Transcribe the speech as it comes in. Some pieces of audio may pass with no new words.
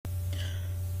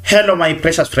Hello my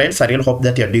precious friends, I really hope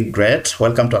that you're doing great.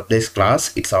 Welcome to today's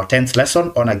class. It's our 10th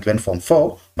lesson on a given Form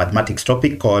 4 mathematics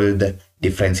topic called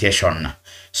differentiation.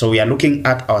 So we are looking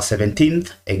at our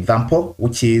 17th example,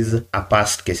 which is a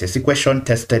past Kcse question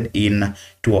tested in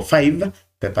 205,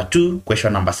 paper 2,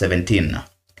 question number 17.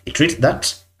 It reads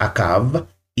that a curve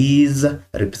is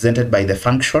represented by the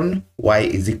function y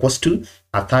is equals to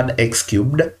a third x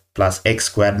cubed plus x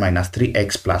squared minus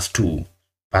 3x plus 2.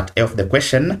 Part A of the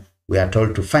question, we are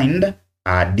told to find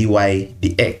dy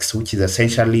dx, which is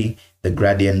essentially the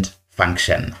gradient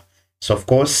function. So of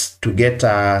course, to get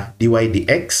dy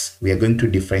dx, we are going to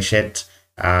differentiate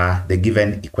the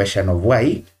given equation of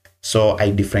y. So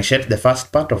I differentiate the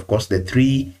first part. Of course, the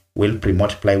 3 will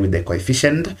pre-multiply with the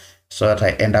coefficient, so that I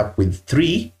end up with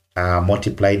 3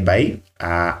 multiplied by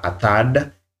a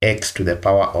third x to the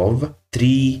power of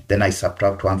 3. Then I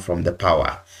subtract 1 from the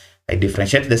power. I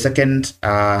differentiate the second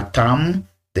term.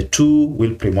 The 2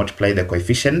 will pre-multiply the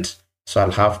coefficient, so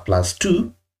I'll have plus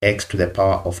 2x to the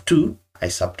power of 2. I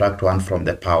subtract 1 from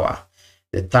the power.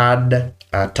 The third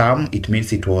term, it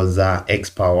means it was x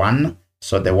power 1,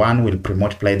 so the 1 will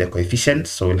pre-multiply the coefficient,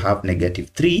 so we'll have negative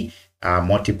 3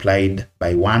 multiplied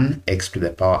by 1, x to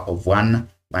the power of 1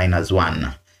 minus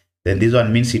 1. Then this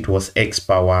one means it was x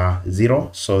power 0,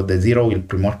 so the 0 will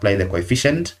pre-multiply the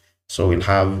coefficient, so we'll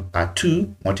have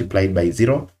 2 multiplied by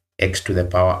 0, x to the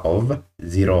power of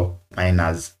 0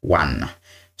 minus 1.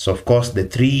 So of course the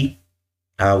 3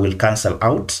 will cancel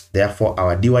out, therefore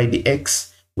our dy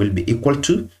dx will be equal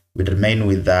to, we remain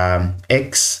with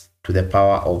x to the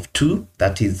power of 2,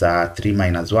 that is 3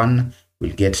 minus 1,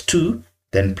 we'll get 2,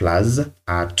 then plus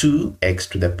 2x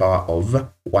to the power of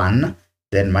 1,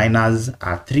 then minus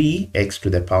 3x to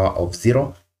the power of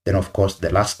 0, then of course the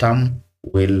last term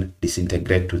will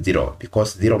disintegrate to 0,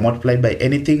 because 0 multiplied by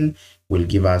anything will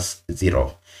give us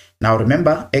 0. Now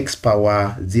remember, x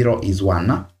power 0 is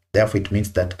 1, therefore it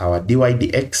means that our dy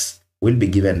dx will be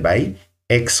given by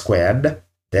x squared,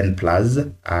 then plus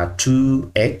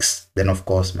 2x, then of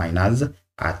course minus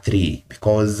 3,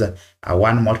 because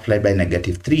 1 multiplied by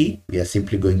negative 3, we are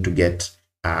simply going to get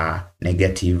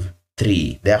negative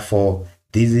 3. Therefore,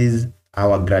 this is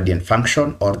our gradient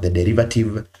function, or the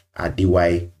derivative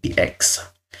dy dx.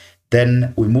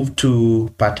 Then we move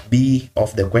to part B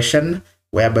of the question,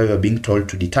 whereby we are being told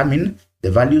to determine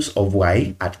the values of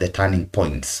y at the turning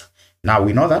points. Now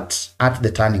we know that at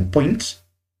the turning point,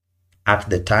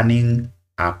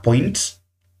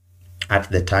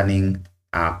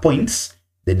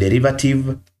 the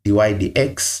derivative dy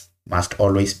dx must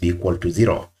always be equal to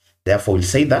 0. Therefore, we'll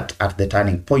say that at the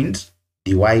turning point,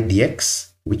 dy dx,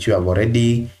 which we have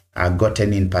already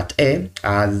gotten in part A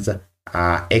as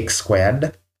x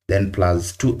squared, then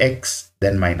plus 2x,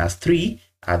 then minus 3,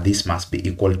 this must be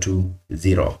equal to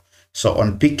 0. So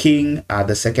on picking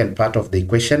the second part of the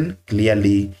equation,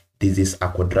 clearly this is a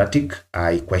quadratic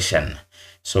equation.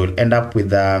 So we'll end up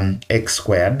with x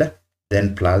squared,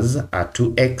 then plus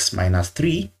 2x minus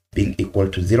 3 being equal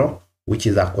to 0, which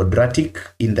is a quadratic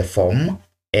in the form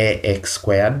ax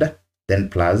squared, then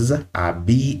plus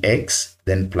bx,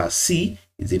 then plus c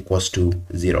is equals to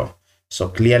 0. So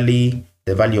clearly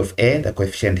the value of a, the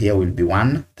coefficient here will be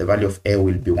 1, the value of a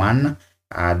will be 1,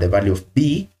 the value of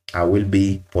b will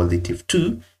be positive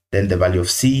 2, then the value of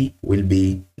c will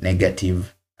be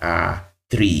negative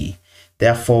 3.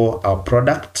 Therefore, our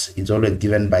product is always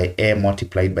given by a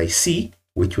multiplied by c,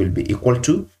 which will be equal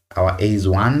to, our a is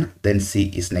 1, then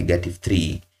c is negative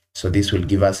 3. So this will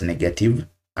give us negative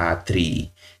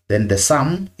 3. Then the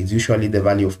sum is usually the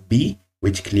value of b,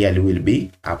 which clearly will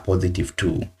be positive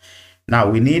 2. Now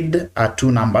we need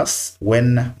two numbers.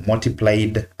 When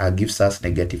multiplied gives us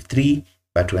negative 3,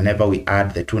 but whenever we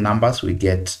add the two numbers, we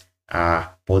get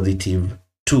positive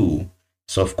 2.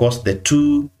 So of course the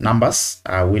two numbers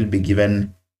will be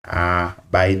given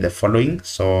by the following.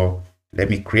 So let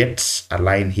me create a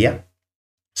line here.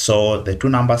 So the two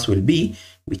numbers will be,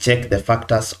 we check the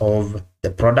factors of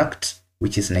the product,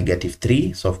 which is negative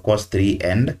 3. So of course 3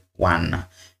 and 1.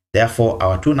 Therefore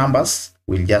our two numbers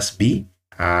will just be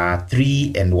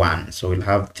 3 and 1. So we'll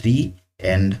have 3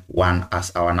 and 1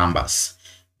 as our numbers.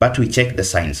 But we check the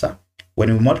signs.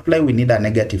 When we multiply, we need a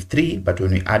negative 3, but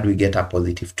when we add, we get a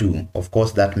positive 2. Of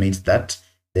course, that means that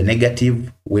the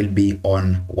negative will be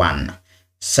on 1,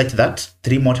 such that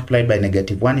 3 multiplied by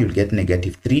negative 1, you'll get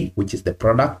negative 3, which is the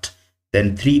product.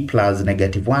 Then 3 plus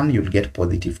negative 1, you'll get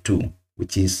positive 2,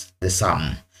 which is the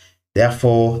sum.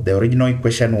 Therefore, the original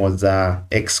equation was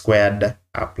x squared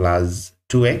plus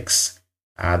 2x.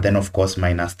 Then of course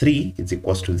minus 3 is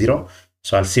equals to 0.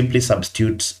 So I'll simply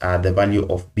substitute the value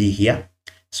of b here.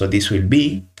 So this will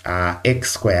be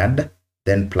x squared,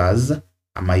 then plus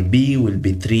my b will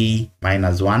be 3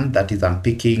 minus 1. That is, I'm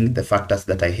picking the factors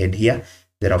that I had here.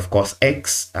 Then of course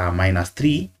x minus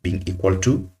 3 being equal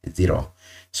to 0.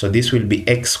 So this will be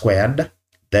x squared.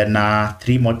 Then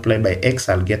 3 multiplied by x,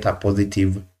 I'll get a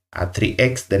positive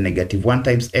 3x. Then negative 1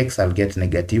 times x, I'll get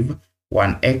negative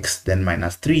 1x. Then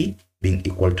minus 3 being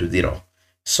equal to 0.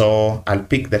 So I'll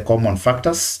pick the common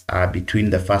factors between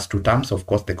the first two terms. Of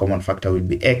course, the common factor will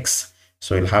be x.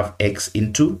 So we'll have x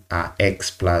into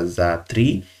x plus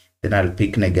 3. Then I'll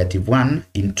pick negative 1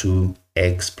 into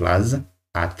x plus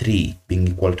 3 being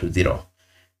equal to 0.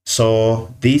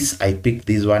 So this, I pick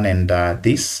this one and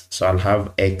this. So I'll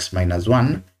have x minus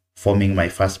 1 forming my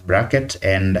first bracket,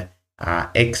 and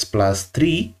x plus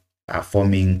 3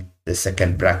 forming the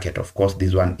second bracket. Of course,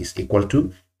 this one is equal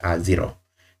to 0.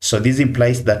 So this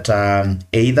implies that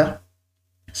either,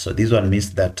 so this one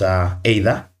means that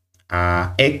either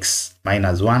x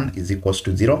minus 1 is equals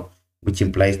to 0, which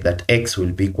implies that x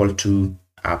will be equal to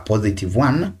positive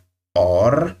 1,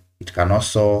 or it can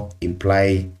also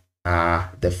imply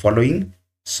the following.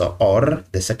 So, or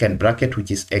the second bracket,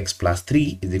 which is x plus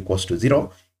 3 is equals to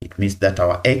 0. It means that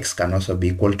our x can also be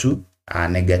equal to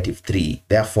negative 3.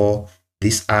 Therefore,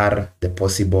 these are the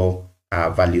possible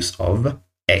values of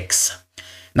x.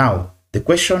 Now, the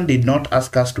question did not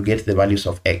ask us to get the values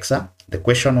of x. The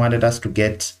question wanted us to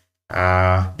get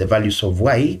the values of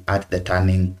y at the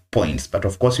turning points. But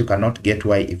of course, you cannot get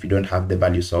y if you don't have the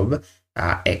values of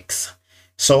x.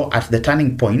 So at the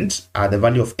turning point, the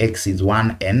value of x is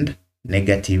 1 and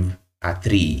negative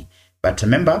 3. But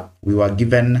remember, we were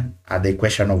given the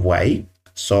equation of y.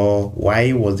 So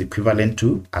y was equivalent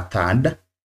to a third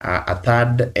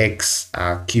x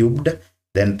cubed,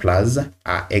 then plus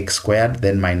x squared,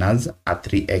 then minus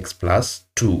 3x plus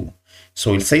 2.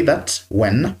 So we'll say that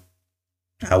when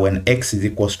x is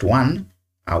equals to 1,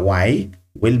 y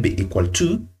will be equal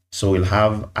to, so we'll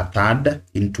have a third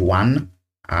into 1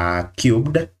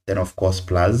 cubed, then of course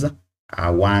plus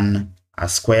 1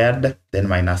 squared, then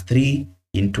minus 3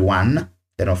 into 1,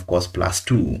 then of course plus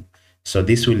 2. So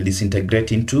this will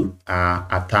disintegrate into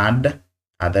a third,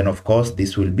 then of course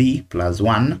this will be plus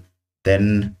 1,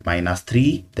 then minus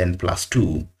 3, then plus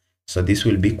 2. So this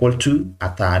will be equal to a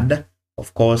third.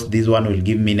 Of course, this one will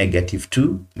give me negative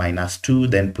 2, minus 2,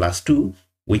 then plus 2,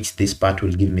 which this part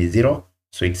will give me 0.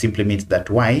 So it simply means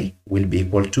that y will be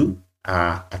equal to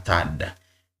a third.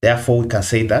 Therefore, we can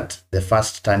say that the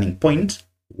first turning point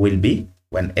will be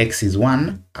when x is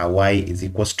 1, y is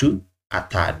equals to a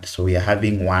third. So we are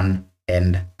having 1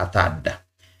 and a third.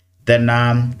 Then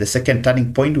the second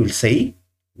turning point will say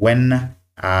when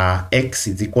x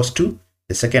is equals to,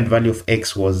 the second value of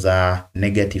x was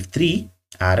negative 3.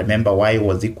 Remember, y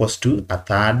was equals to a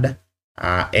third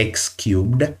x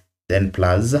cubed, then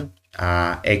plus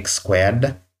x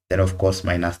squared, then of course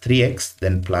minus 3x,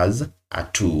 then plus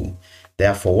 2.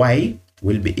 Therefore, y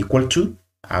will be equal to,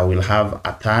 we'll have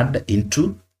a third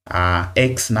into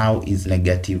x now is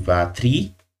negative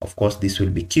 3. Of course, this will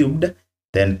be cubed,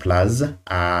 then plus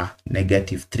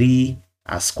negative 3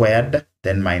 squared,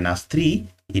 then minus 3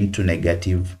 into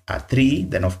negative 3,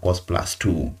 then of course plus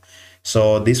 2.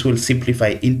 So this will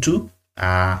simplify into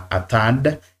a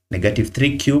third. Negative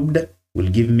 3 cubed will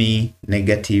give me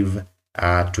negative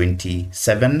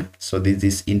 27. So this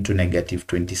is into negative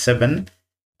 27.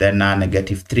 Then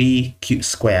negative 3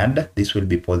 squared, this will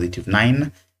be positive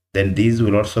 9. Then this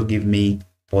will also give me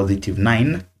positive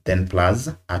 9, then plus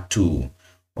 2.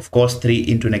 Of course, 3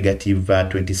 into negative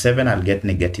 27, I'll get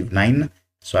negative 9.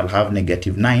 So I'll have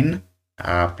negative 9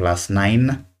 plus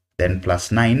 9, then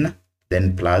plus 9,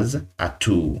 then plus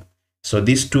 2. So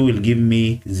this 2 will give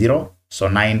me 0. So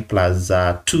 9 plus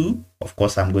 2, of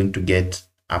course, I'm going to get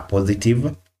a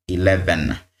positive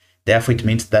 11. Therefore, it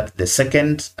means that the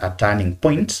second turning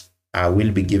point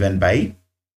will be given by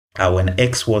when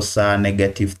x was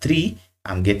negative 3,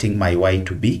 I'm getting my y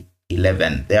to be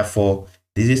 11. Therefore,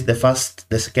 this is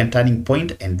the second turning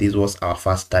point, and this was our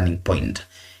first turning point.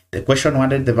 The question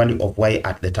wanted the value of y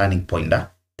at the turning point.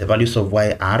 The values of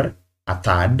y are a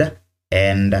third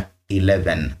and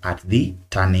 11 at the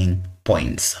turning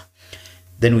points.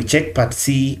 Then we check part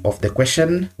C of the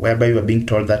question, whereby we are being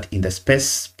told that in the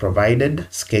space provided,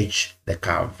 sketch the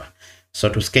curve. So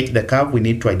to sketch the curve, we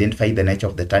need to identify the nature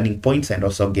of the turning points and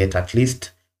also get at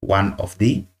least one of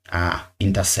the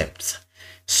intercepts.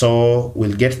 So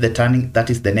we'll get the turning, that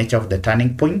is the nature of the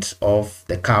turning point of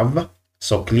the curve.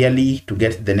 So clearly, to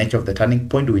get the nature of the turning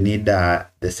point, we need the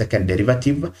second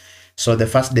derivative. So the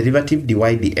first derivative, dy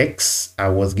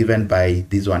dx, was given by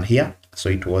this one here. So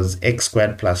it was x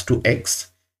squared plus 2x.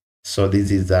 So this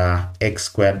is x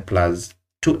squared plus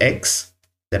 2x.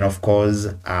 Then of course,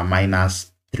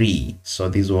 minus 3. So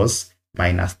this was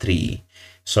minus 3.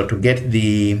 So to get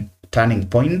the turning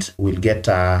point, we'll get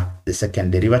the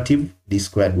second derivative, d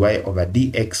squared y over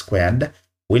dx squared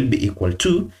will be equal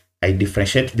to, I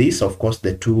differentiate this, of course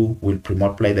the 2 will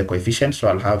pre-multiply the coefficient, so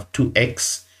I'll have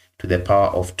 2x to the power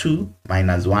of 2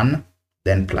 minus 1,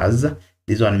 then plus,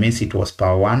 this one means it was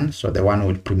power 1, so the 1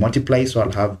 will pre-multiply, so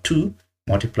I'll have 2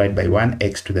 multiplied by 1,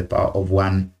 x to the power of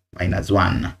 1 minus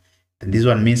 1. Then this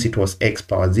one means it was x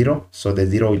power 0, so the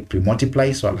 0 will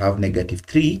pre-multiply, so I'll have negative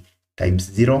 3 times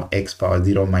 0, x power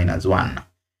 0 minus 1.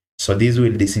 So this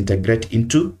will disintegrate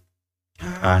into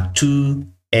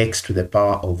 2x to the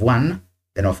power of 1,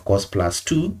 then of course plus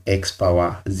 2, x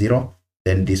power 0,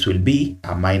 then this will be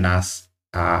a minus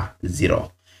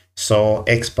 0. So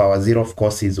x power 0 of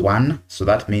course is 1, so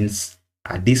that means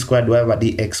d squared y over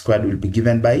dx squared will be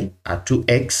given by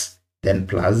 2x, then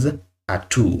plus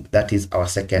 2. That is our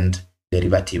second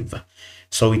derivative.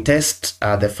 So we test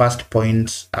the first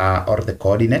point or the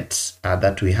coordinates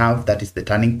that we have, that is the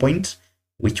turning point,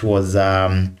 which was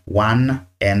 1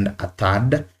 and a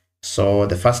third. So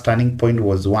the first turning point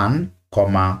was 1,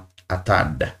 comma, a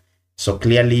third. So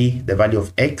clearly the value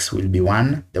of x will be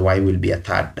 1, the y will be a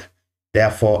third.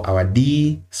 Therefore, our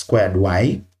d squared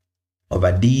y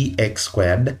over dx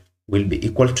squared will be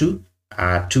equal to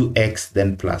 2x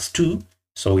then plus 2.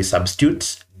 So we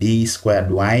substitute d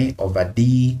squared y over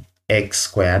dx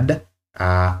squared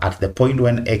at the point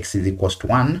when x is equals to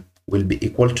 1 will be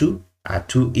equal to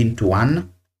 2 into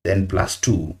 1 then plus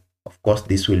 2. Of course,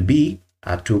 this will be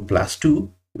 2 plus 2,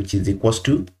 which is equals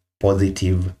to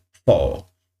positive 4.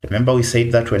 Remember, we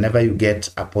said that whenever you get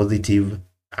a positive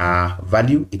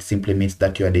value, it simply means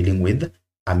that you are dealing with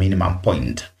a minimum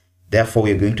point. Therefore,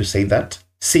 we are going to say that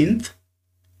since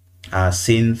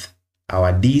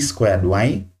our d squared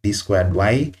y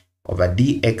over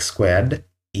dx squared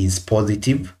is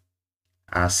positive,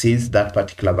 since that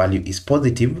particular value is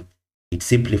positive, it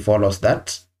simply follows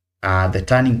that the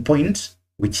turning point,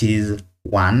 which is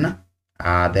 1,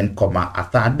 then comma a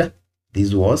third,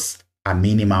 this was a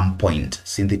minimum point.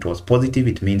 Since it was positive,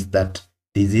 it means that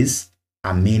this is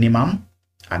a minimum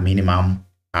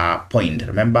point.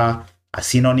 Remember, a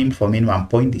synonym for minimum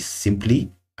point is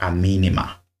simply a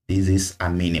minima. This is a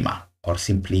minima, or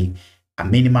simply a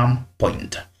minimum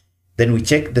point. Then we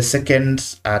check the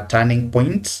second turning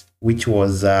point, which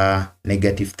was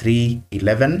negative 3,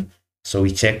 11. So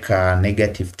we check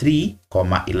negative 3,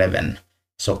 11.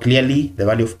 So clearly the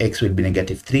value of x will be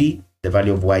negative 3, the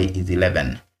value of y is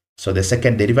 11. So the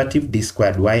second derivative, d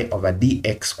squared y over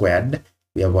dx squared,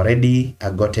 we have already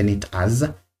gotten it as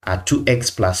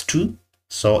 2x plus 2.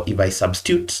 So if I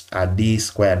substitute d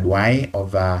squared y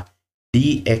over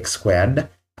dx squared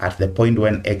at the point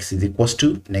when x is equals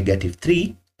to negative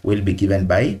 3 will be given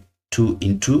by 2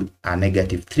 into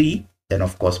negative 3, then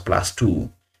of course plus 2.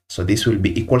 So this will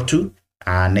be equal to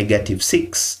negative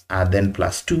 6, then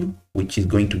plus 2, which is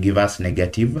going to give us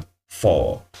negative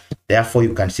 4. Therefore,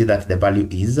 you can see that the value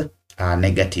is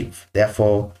negative.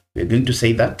 Therefore, we're going to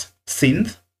say that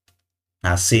since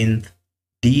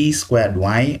d squared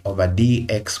y over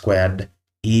dx squared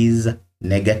is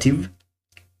negative,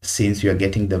 since you are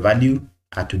getting the value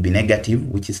to be negative,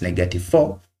 which is negative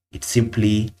 4, it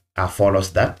simply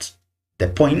follows that the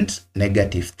point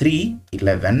negative 3,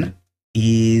 11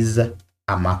 is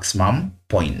a maximum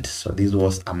point. So this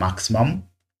was a maximum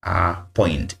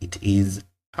point. It is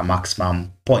a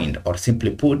maximum point, or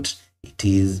simply put, it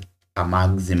is a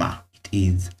maxima. It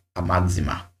is a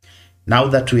maxima. Now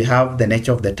that we have the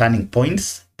nature of the turning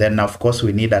points, then of course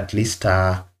we need at least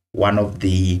one of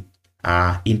the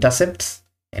intercepts,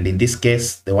 and in this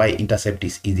case the y-intercept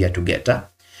is easier to get.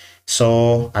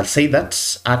 So I'll say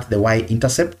that at the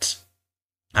y-intercept,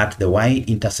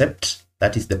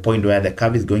 that is the point where the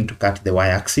curve is going to cut the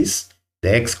y-axis,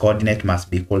 the x-coordinate must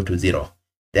be equal to 0.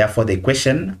 Therefore, the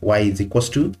equation y is equals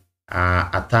to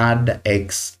a third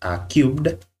x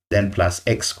cubed, then plus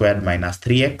x squared minus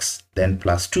 3x, then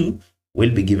plus 2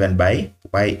 will be given by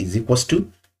y is equals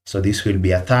to, so this will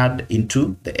be a third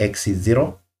into the x is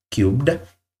 0 cubed,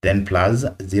 then plus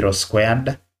 0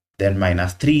 squared, then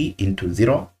minus 3 into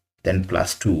 0, then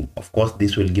plus 2. Of course,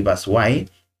 this will give us y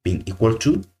being equal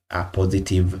to a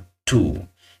positive 2.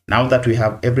 Now that we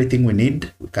have everything we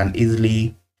need, we can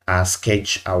easily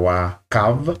sketch our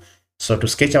curve. So to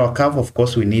sketch our curve, of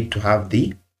course, we need to have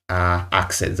the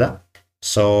axes.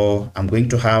 So I'm going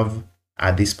to have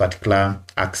this particular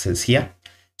axis here.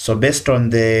 So based on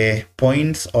the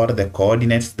points or the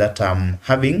coordinates that I'm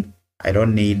having, I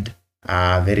don't need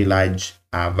very large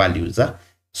values.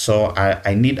 So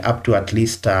I need up to at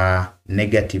least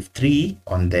negative 3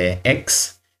 on the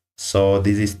x. So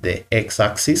this is the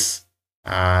x-axis.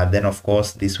 Then of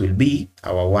course this will be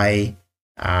our y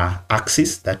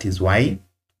axis, that is y.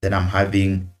 Then I'm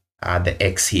having the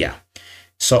x here.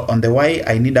 So on the y,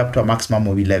 I need up to a maximum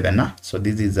of 11. So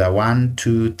this is a 1,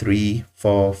 2, 3,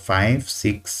 4, 5,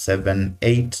 6, 7,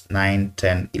 8, 9,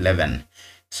 10, 11.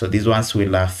 So these ones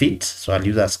will fit. So I'll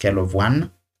use a scale of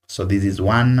 1. So this is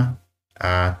 1,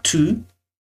 2,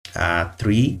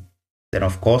 3. Then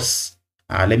of course,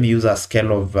 let me use a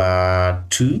scale of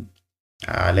 2.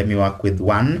 Let me work with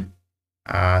 1.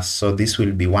 So this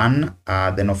will be 1.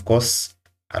 Then of course,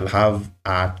 I'll have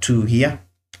 2 here.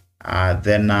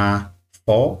 Then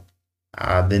 4.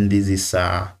 Then this is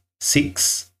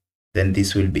 6. Then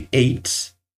this will be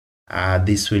 8.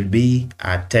 This will be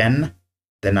 10.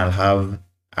 Then I'll have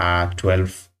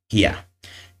 12 here.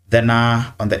 Then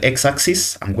on the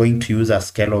x-axis, I'm going to use a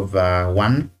scale of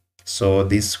 1. So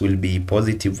this will be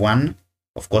positive 1.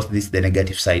 Of course, this is the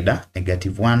negative side.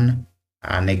 Negative 1,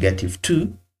 negative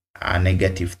 2,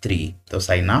 negative 3. Those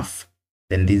are enough.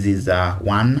 Then this is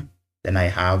 1. Then I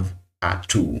have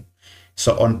 2.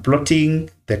 So on plotting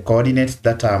the coordinates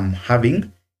that I'm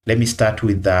having, let me start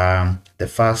with the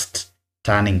first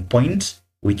turning point,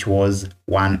 which was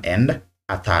 1 and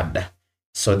a third.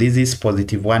 So this is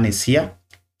positive 1 is here.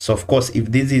 So of course,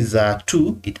 if this is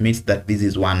 2, it means that this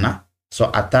is 1. So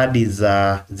a third is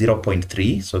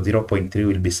 0.3. So 0.3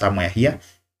 will be somewhere here.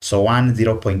 So 1,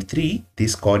 0.3,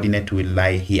 this coordinate will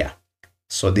lie here.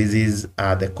 So this is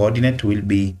the coordinate will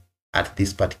be at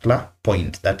this particular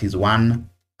point. That is 1,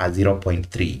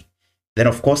 0.3. Then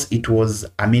of course, it was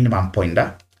a minimum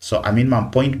pointer. So a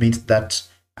minimum point means that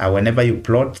whenever you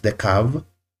plot the curve,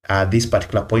 this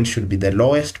particular point should be the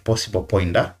lowest possible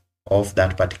pointer of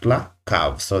that particular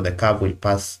curve. So the curve will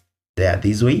pass there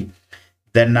this way.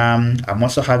 Then I'm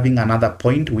also having another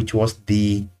point, which was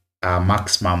the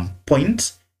maximum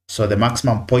point. So the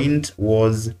maximum point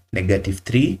was negative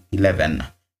 3, 11.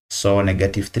 So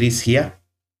negative 3 is here.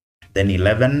 Then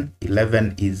 11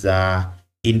 is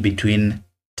in between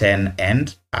 10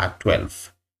 and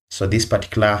 12. So this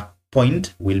particular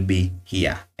point will be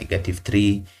here, negative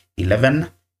 3, 11.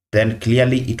 Then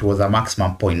clearly it was a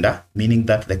maximum pointer, meaning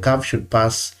that the curve should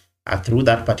pass through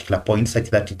that particular point such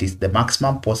that it is the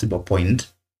maximum possible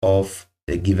point of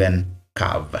the given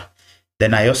curve.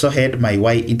 Then I also had my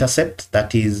y-intercept,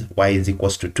 that is y is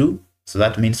equals to 2. So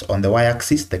that means on the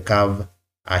y-axis, the curve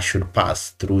should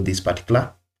pass through this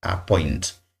particular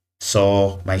point.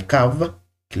 So my curve,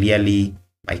 clearly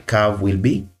my curve will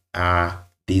be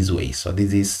this way. So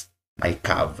this is my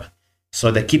curve.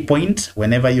 So the key point,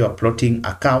 whenever you are plotting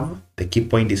a curve, the key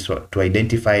point is to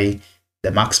identify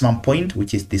the maximum point,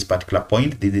 which is this particular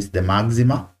point. This is the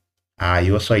maxima.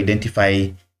 You also identify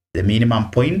the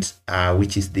minimum point,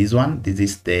 which is this one. This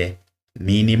is the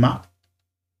minima.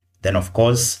 Then of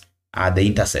course, the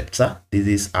intercepts. This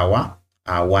is our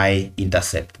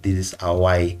y-intercept. This is our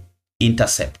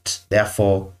y-intercept.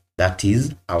 Therefore, that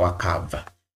is our curve.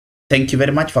 Thank you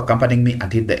very much for accompanying me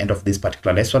until the end of this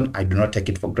particular lesson. I do not take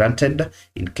it for granted.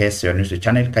 In case you're new to the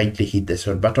channel, kindly hit the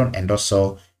subscribe button and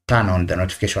also turn on the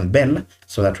notification bell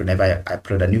so that whenever I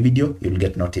upload a new video, you'll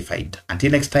get notified.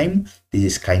 Until next time, this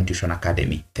is Kind Tuition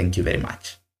Academy. Thank you very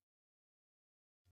much.